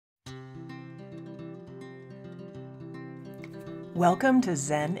Welcome to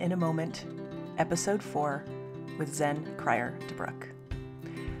Zen in a Moment, Episode 4 with Zen Cryar Debrucke.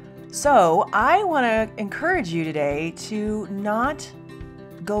 So I want to encourage you today to not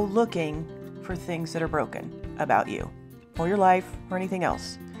go looking for things that are broken about you or your life or anything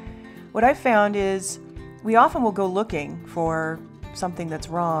else. What I've found is we often will go looking for something that's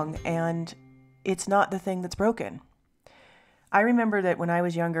wrong and it's not the thing that's broken. I remember that when I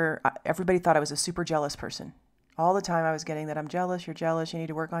was younger, everybody thought I was a super jealous person. All the time I was getting that I'm jealous, you're jealous, you need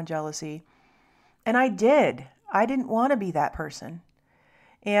to work on jealousy. And I did. I didn't want to be that person.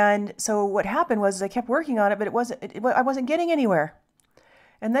 And so what happened was I kept working on it, but I wasn't getting anywhere.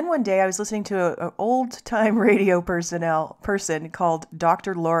 And then one day I was listening to an old-time radio person called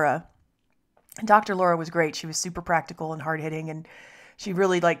Dr. Laura. And Dr. Laura was great. She was super practical and hard-hitting, and she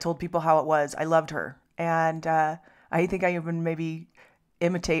really told people how it was. I loved her. And I think I even maybe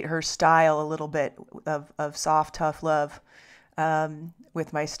imitate her style a little bit of soft, tough love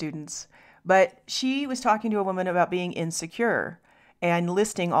with my students. But she was talking to a woman about being insecure and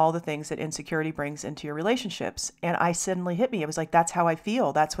listing all the things that insecurity brings into your relationships. And I suddenly hit me. It was like, that's how I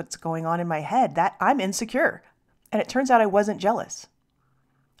feel. That's what's going on in my head. That I'm insecure. And it turns out I wasn't jealous.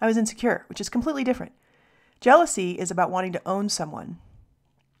 I was insecure, which is completely different. Jealousy is about wanting to own someone.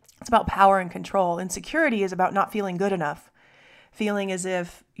 It's about power and control. Insecurity is about not feeling good enough. Feeling as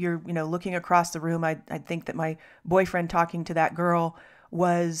if you're, looking across the room. I think that my boyfriend talking to that girl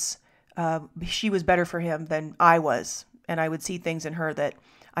was, she was better for him than I was. And I would see things in her that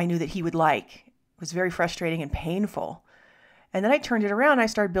I knew that he would like. It was very frustrating and painful. And then I turned it around. I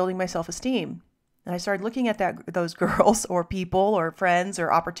started building my self-esteem. And I started looking at those girls or people or friends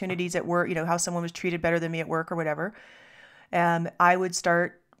or opportunities at work, how someone was treated better than me at work or whatever. And I would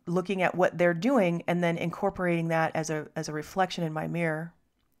start looking at what they're doing and then incorporating that as a reflection in my mirror,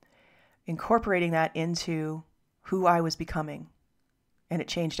 incorporating that into who I was becoming. And it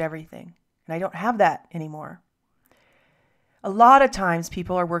changed everything. And I don't have that anymore. A lot of times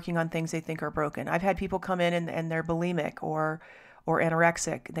people are working on things they think are broken. I've had people come in and they're bulimic or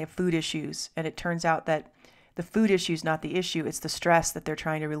anorexic. They have food issues. And it turns out that the food issue is not the issue. It's the stress that they're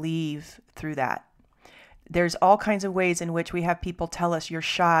trying to relieve through that. There's all kinds of ways in which we have people tell us you're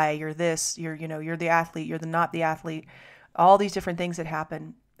shy, you're this, you're the athlete, you're not the athlete, all these different things that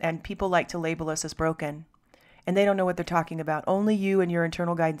happen. And people like to label us as broken. And they don't know what they're talking about. Only you and your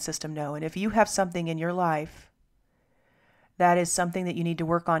internal guidance system know. And if you have something in your life that is something that you need to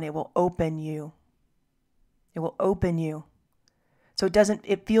work on, it will open you. It will open you. So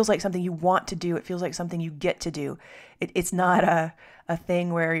it feels like something you want to do. It feels like something you get to do. It's not a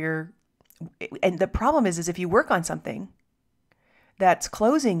thing where and the problem is if you work on something that's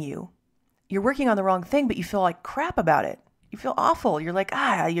closing you, you're working on the wrong thing, but you feel like crap about it. You feel awful. You're like,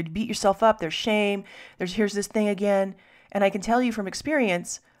 you beat yourself up. There's shame. Here's this thing again. And I can tell you from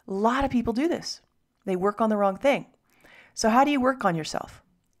experience, a lot of people do this. They work on the wrong thing. So how do you work on yourself?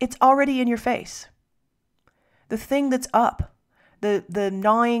 It's already in your face. The thing that's up, the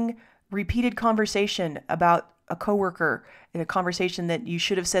gnawing, repeated conversation about a coworker in a conversation that you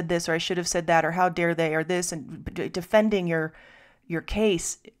should have said this or I should have said that or how dare they or this, and defending your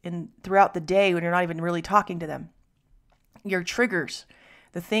case throughout the day when you're not even really talking to them. Your triggers,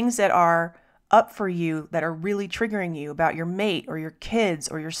 the things that are up for you that are really triggering you about your mate or your kids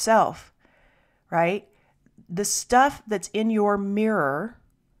or yourself, right? The stuff that's in your mirror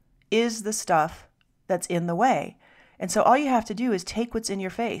is the stuff that's in the way. And so all you have to do is take what's in your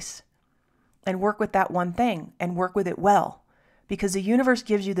face and work with that one thing and work with it well, because the universe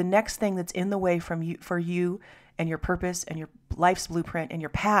gives you the next thing that's in the way for you and your purpose and your life's blueprint and your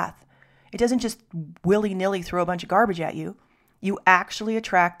path. It doesn't just willy-nilly throw a bunch of garbage at you. You actually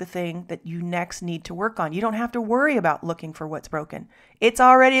attract the thing that you next need to work on. You don't have to worry about looking for what's broken. It's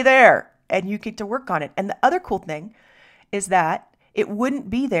already there and you get to work on it. And the other cool thing is that it wouldn't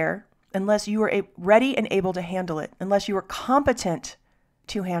be there unless you were ready and able to handle it, unless you were competent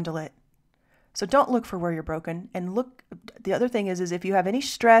to handle it. So don't look for where you're broken. And the other thing is if you have any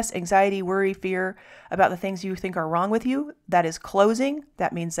stress, anxiety, worry, fear about the things you think are wrong with you, that is closing.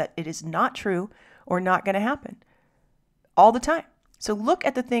 That means that it is not true or not going to happen all the time. So look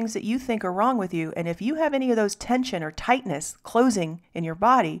at the things that you think are wrong with you. And if you have any of those tension or tightness closing in your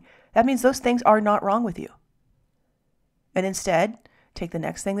body, that means those things are not wrong with you. And instead, take the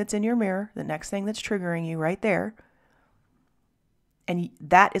next thing that's in your mirror, the next thing that's triggering you right there, and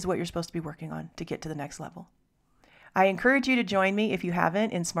that is what you're supposed to be working on to get to the next level. I encourage you to join me if you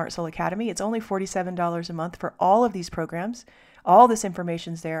haven't in Smart Soul Academy. It's only $47 a month for all of these programs. All this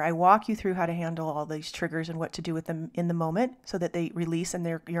information's there. I walk you through how to handle all these triggers and what to do with them in the moment so that they release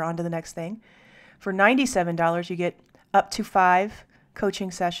and you're on to the next thing. For $97, you get up to 5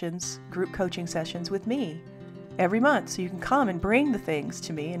 coaching sessions, group coaching sessions with me every month. So you can come and bring the things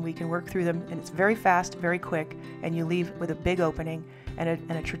to me and we can work through them. And it's very fast, very quick, and you leave with a big opening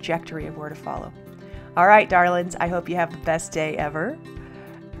and a trajectory of where to follow. All right, darlings, I hope you have the best day ever.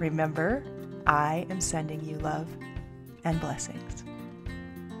 Remember, I am sending you love and blessings.